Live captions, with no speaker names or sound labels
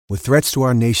With threats to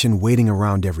our nation waiting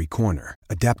around every corner,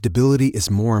 adaptability is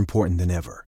more important than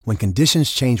ever. When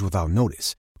conditions change without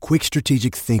notice, quick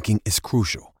strategic thinking is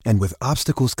crucial. And with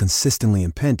obstacles consistently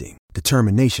impending,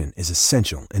 determination is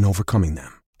essential in overcoming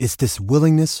them. It's this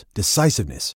willingness,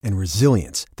 decisiveness, and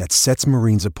resilience that sets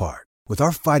Marines apart. With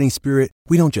our fighting spirit,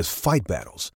 we don't just fight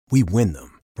battles, we win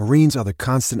them. Marines are the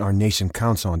constant our nation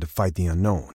counts on to fight the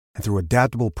unknown. And through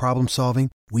adaptable problem solving,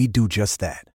 we do just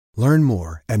that. Learn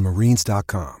more at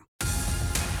marines.com.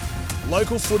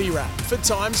 Local footy wrap for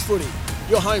Times Footy.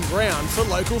 Your home ground for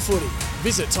local footy.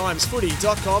 Visit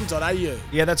timesfooty.com.au.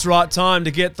 Yeah, that's right. Time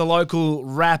to get the local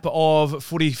wrap of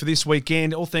footy for this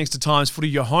weekend. All thanks to Times Footy,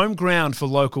 your home ground for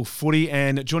local footy.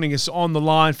 And joining us on the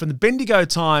line from the Bendigo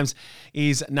Times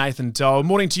is Nathan Dole.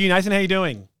 Morning to you, Nathan. How are you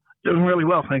doing? Doing really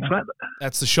well, thanks, mate.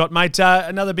 That's the shot, mate.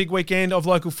 Another big weekend of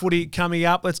local footy coming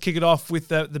up. Let's kick it off with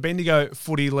the Bendigo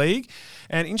Footy League.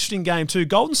 An interesting game too.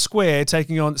 Golden Square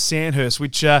taking on Sandhurst,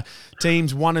 which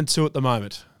teams 1 and 2 at the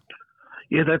moment.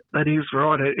 Yeah, that is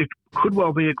right. It could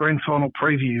well be a grand final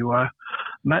preview.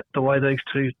 Matt, the way these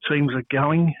two teams are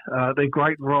going, they're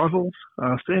great rivals.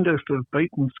 Sandhurst have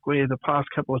beaten Square the past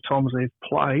couple of times they've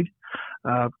played.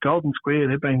 Golden Square,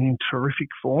 they've been in terrific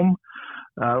form.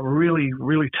 Really,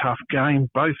 really tough game.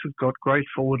 Both have got great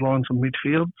forward lines and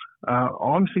midfields.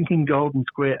 I'm thinking Golden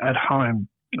Square at home.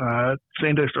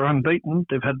 Sandhurst are unbeaten.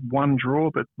 They've had one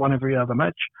draw, but won every other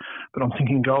match. But I'm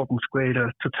thinking Golden Square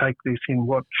to take this in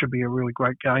what should be a really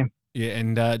great game. Yeah,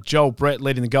 and Joel Brett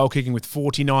leading the goal kicking with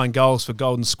 49 goals for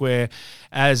Golden Square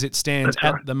as it stands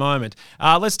at the moment.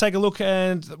 Let's take a look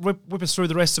and whip us through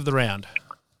the rest of the round.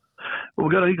 Well,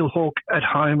 we've got Eaglehawk at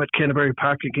home at Canterbury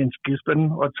Park against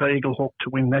Gisborne. I'd say Eaglehawk to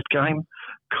win that game.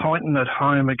 Kyneton at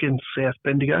home against South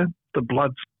Bendigo. The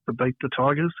Bloods to beat the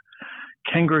Tigers.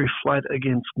 Kangaroo Flat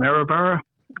against Maryborough.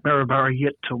 Maryborough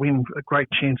yet to win. A great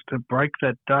chance to break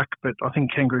that duck, but I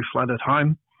think Kangaroo Flat at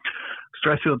home.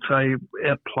 Strathfield say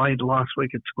outplayed last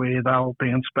week at Square. They'll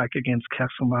bounce back against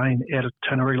Castlemaine out at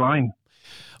Tannery Lane.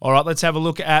 All right, let's have a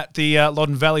look at the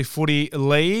Loddon Valley Footy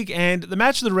League. And the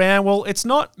match of the round, well, it's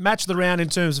not match of the round in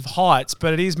terms of heights,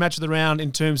 but it is match of the round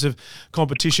in terms of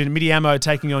competition. Midiamo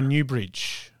taking on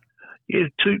Newbridge. Yeah,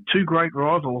 two great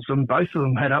rivals, and both of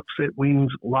them had upset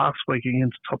wins last week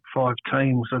against top 5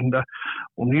 teams. And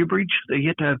Newbridge, they're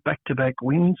yet to have back-to-back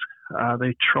wins.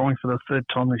 They're trying for the third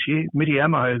time this year.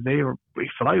 Midiamo, if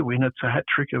they win, it's a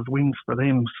hat-trick of wins for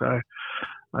them. So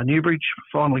Newbridge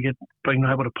finally being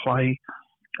able to play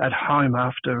at home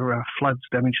after floods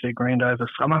damaged their ground over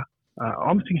summer.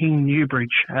 I'm thinking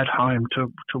Newbridge at home to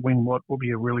win what will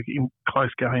be a really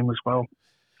close game as well.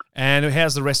 And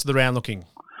how's the rest of the round looking?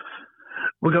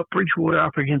 We've got Bridgewater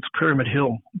up against Pyramid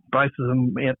Hill. Both of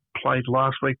them outplayed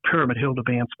last week. Pyramid Hill to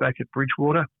bounce back at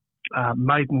Bridgewater.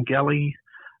 Maiden Galley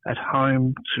at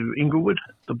home to Inglewood.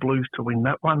 The Blues to win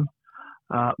that one.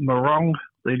 Morong,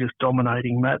 they're just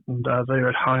dominating, Matt, and they're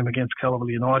at home against Culleval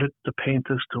United. The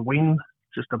Panthers to win.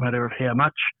 Just a matter of how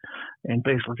much. And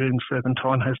Bears Lagoon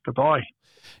Serpentine has to buy.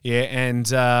 Yeah, and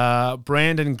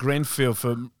Brandon Grenfell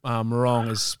for Morong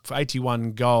is for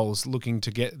 81 goals, looking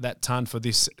to get that ton for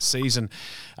this season.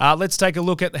 Let's take a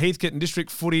look at the Heathcote and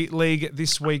District Footy League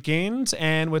this weekend,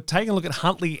 and we're taking a look at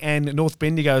Huntly and North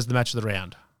Bendigo as the match of the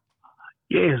round.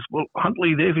 Yes, well,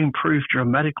 Huntly, they've improved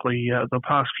dramatically the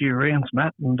past few rounds,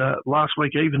 Matt, and last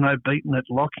week, even though beaten at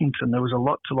Lockington, there was a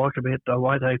lot to like about the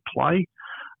way they play.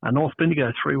 North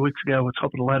Bendigo 3 weeks ago were top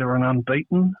of the ladder and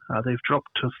unbeaten. They've dropped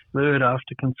to third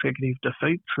after consecutive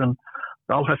defeats, and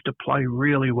they'll have to play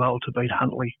really well to beat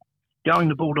Huntly. Going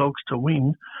the Bulldogs to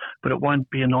win, but it won't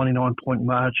be a 99-point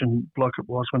margin like it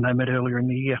was when they met earlier in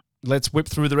the year. Let's whip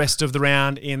through the rest of the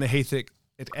round in the Heathcote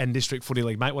and District Footy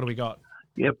League. Mate, what do we got?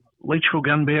 Yep, Leachville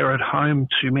Gunbower at home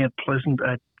to Mount Pleasant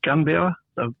at Gunbower.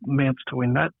 The Mounts to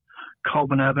win that.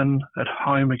 Colburn Avon at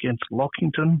home against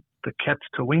Lockington. The Cats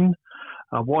to win.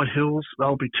 White Hills,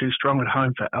 they'll be too strong at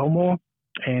home for Elmore.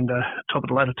 And top of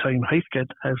the ladder team, Heathcote,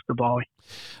 has the bye.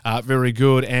 Very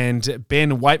good. And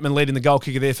Ben Waitman leading the goal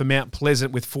kicker there for Mount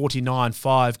Pleasant with 49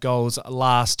 goals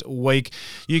last week.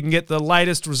 You can get the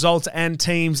latest results and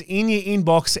teams in your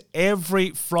inbox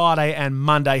every Friday and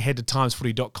Monday. Head to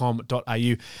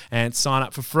timesfooty.com.au and sign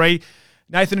up for free.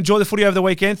 Nathan, enjoy the footy over the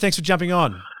weekend. Thanks for jumping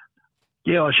on.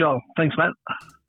 Yeah, I shall. Thanks, Matt.